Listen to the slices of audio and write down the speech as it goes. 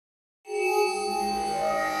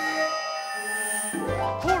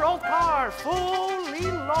car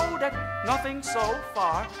fully loaded, nothing so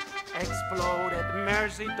far exploded.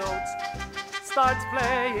 Mercy Dotes starts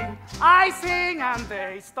playing, I sing and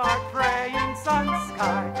they start praying. Sun,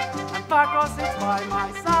 sky, and Paco sits by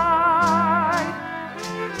my side.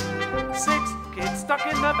 6 kids stuck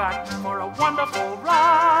in the back for a wonderful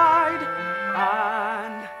ride.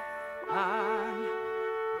 And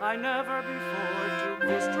I never before took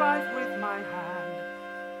this drive with my hand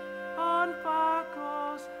on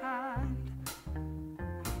Paco's hand.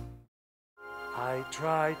 I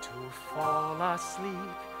try to fall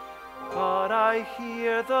asleep, but I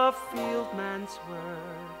hear the fieldman's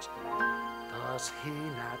words. Does he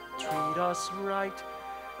not treat us right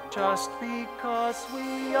just because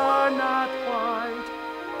we are not white?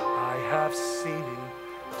 I have seen him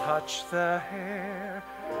touch the hair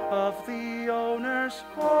of the owner's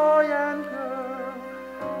boy and girl,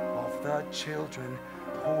 of the children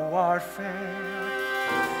who are fair,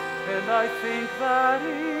 and I think that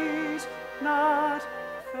is not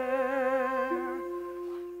fair.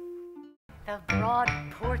 The broad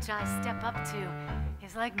porch I step up to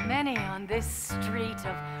is like many on this street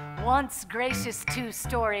of once gracious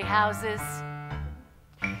 2-story houses.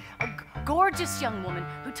 A gorgeous young woman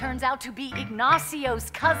who turns out to be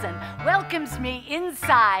Ignacio's cousin welcomes me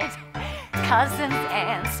inside. Cousins,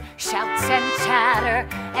 aunts, shouts and chatter,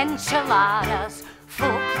 enchiladas,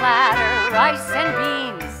 full platter, rice and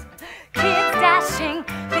beans. Kids dashing,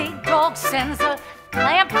 big dog sends a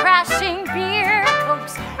lamp crashing, beer,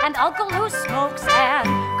 cokes, and uncle who smokes and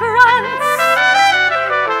grunts.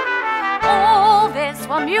 All this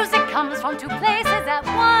while music comes from 2 places at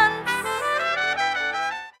once.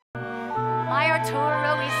 My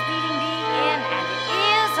Arturo is leading me in, and it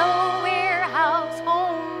is a warehouse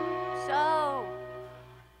home, so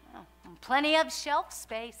plenty of shelf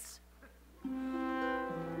space.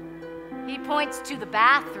 He points to the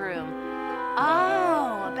bathroom.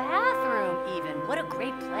 Oh, a bathroom even. What a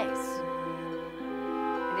great place.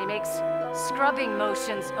 And he makes scrubbing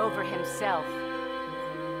motions over himself.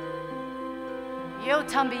 Yo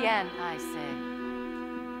tambien, I say.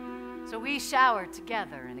 So we shower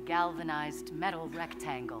together in a galvanized metal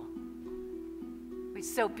rectangle. We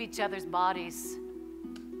soap each other's bodies.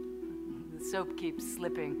 The soap keeps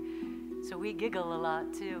slipping, so we giggle a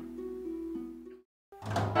lot too.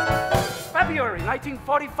 February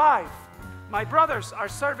 1945. My brothers are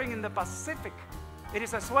serving in the Pacific. It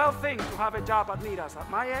is a swell thing to have a job at Nita's. At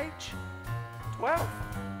my age, 12.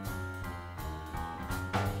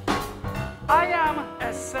 I am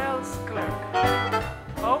a sales clerk.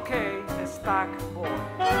 Okay, a stock boy.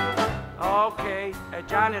 Okay, a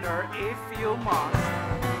janitor if you must.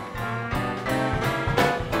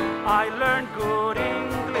 I learned good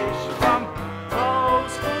English from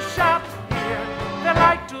those who shop here. They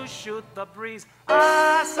like to shoot the breeze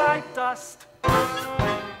as I dust.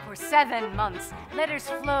 For 7 months, letters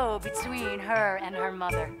flow between her and her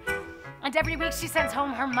mother. And every week she sends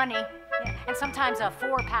home her money, and sometimes a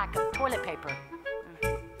 4-pack of toilet paper.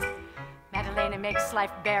 Madalena makes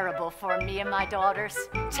life bearable for me and my daughters,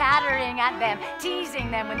 chattering at them,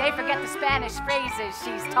 teasing them when they forget the Spanish phrases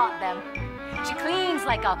she's taught them. She cleans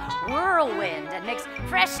like a whirlwind and makes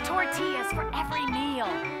fresh tortillas for every meal.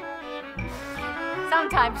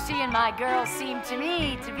 Sometimes she and my girls seem to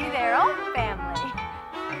me to be their own family.